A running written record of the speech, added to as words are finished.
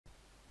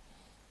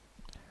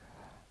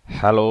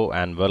Hello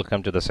and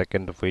welcome to the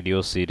second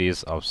video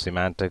series of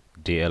Symantec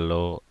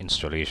DLO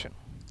installation.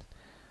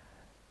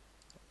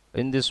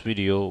 In this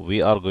video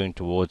we are going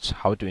to watch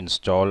how to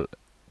install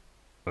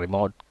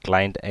remote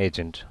client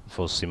agent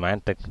for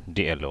Symantec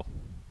DLO.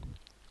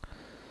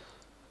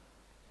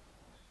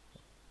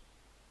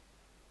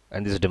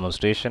 In this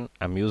demonstration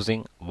I'm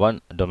using one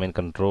domain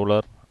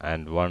controller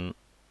and one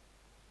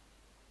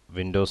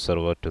Windows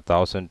Server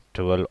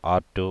 2012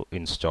 R2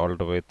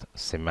 installed with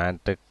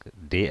Symantec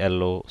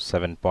DLO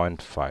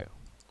 7.5.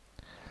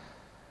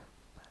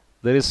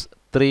 There is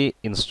three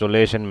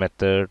installation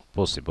method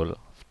possible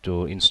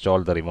to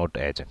install the remote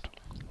agent.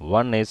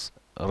 One is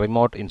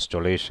remote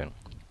installation.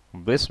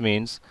 This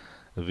means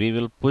we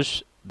will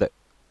push the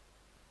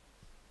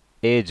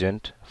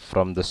agent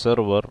from the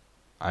server,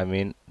 I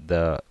mean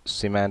the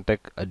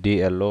Symantec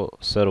DLO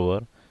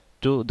server,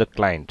 to the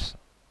clients.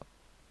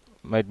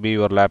 Might be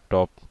your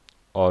laptop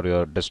or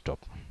your desktop.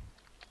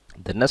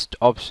 The next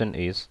option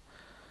is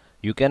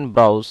you can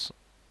browse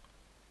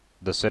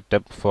the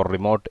setup for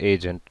remote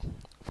agent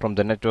from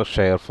the network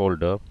share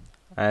folder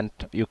and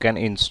you can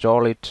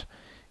install it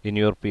in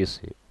your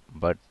PC,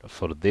 but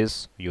for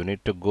this you need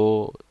to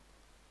go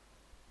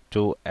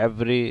to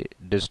every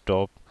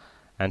desktop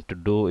and to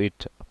do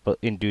it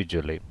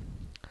individually,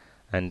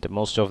 and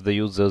most of the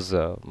users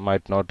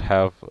might not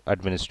have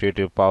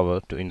administrative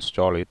power to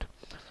install it,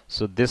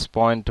 so this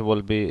point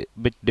will be a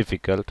bit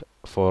difficult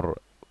for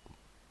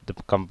the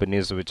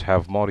companies which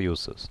have more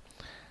users.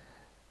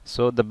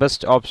 So the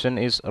best option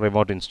is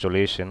remote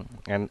installation,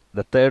 and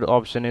the third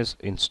option is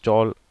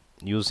install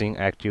using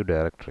Active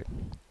Directory.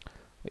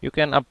 You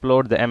can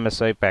upload the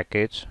MSI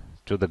package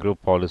to the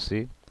group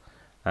policy,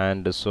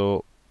 and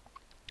so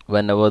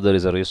whenever there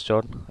is a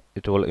restart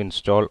it will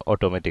install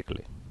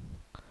automatically.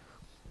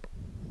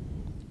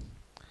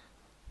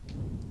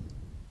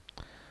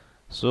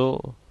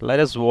 So let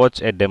us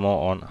watch a demo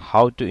on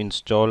how to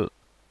install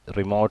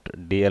remote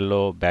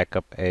DLO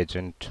backup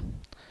agent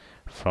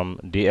from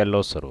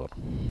DLO server.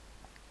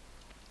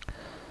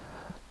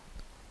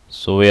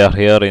 So we are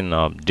here in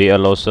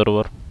DLO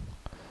server.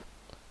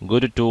 Go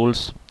to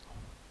tools,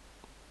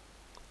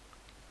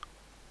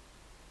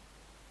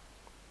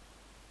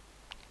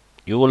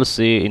 you will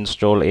see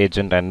install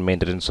agent and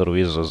maintenance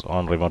services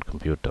on remote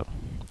computer.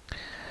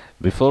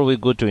 Before we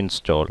go to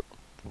install,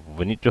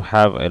 we need to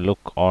have a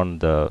look on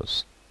the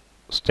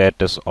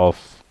status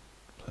of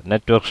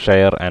network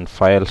share and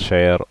file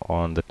share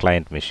on the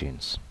client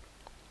machines.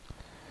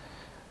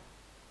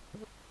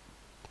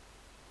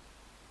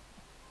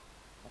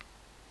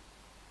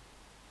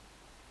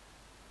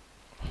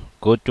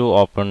 Go to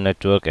open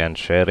network and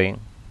sharing,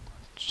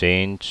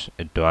 change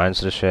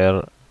advanced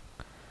share,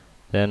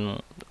 then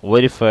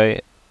verify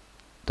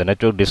the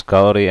network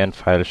discovery and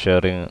file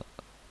sharing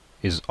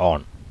is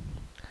on.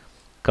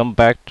 Come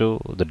back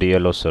to the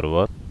DLO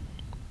server,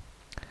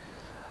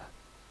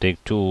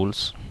 take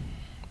tools,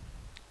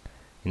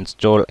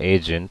 install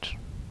agent,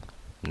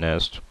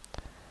 next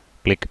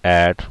click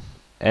add,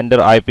 enter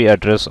IP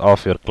address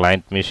of your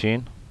client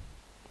machine,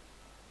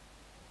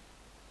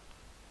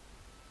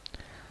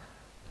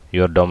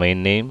 your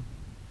domain name,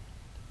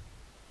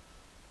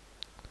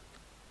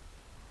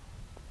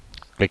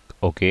 click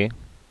OK.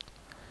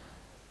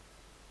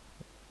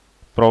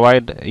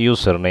 Provide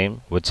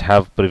username which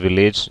have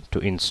privilege to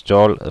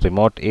install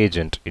remote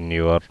agent in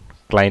your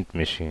client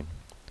machine.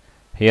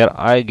 Here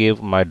I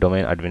give my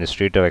domain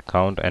administrator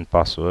account and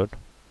password.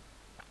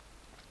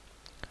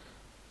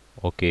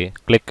 OK,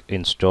 click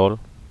install.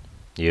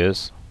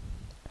 Yes.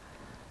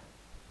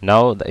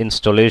 Now the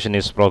installation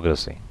is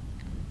progressing.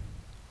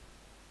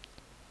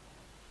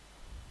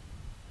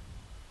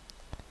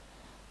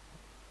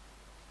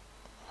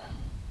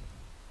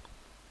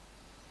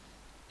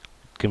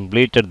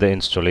 Completed the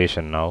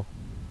installation now.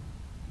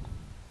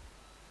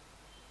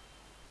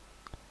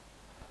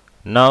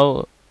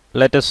 Now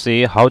let us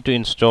see how to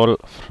install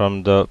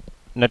from the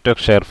network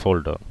share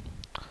folder.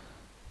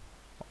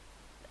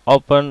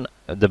 Open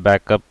the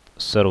backup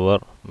server,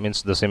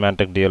 means the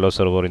Symantec DLO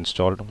server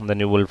installed. Then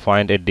you will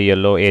find a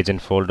DLO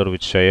agent folder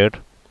which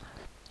shared.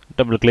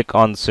 Double click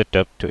on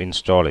setup to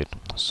install it.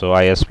 So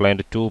I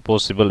explained two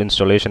possible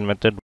installation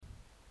methods.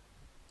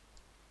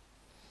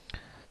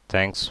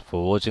 Thanks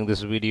for watching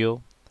this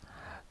video.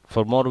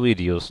 For more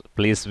videos,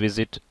 please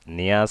visit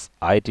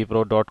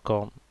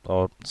niasitpro.com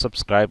or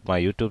subscribe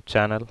my YouTube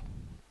channel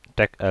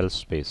TechL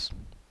Space.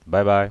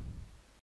 Bye bye.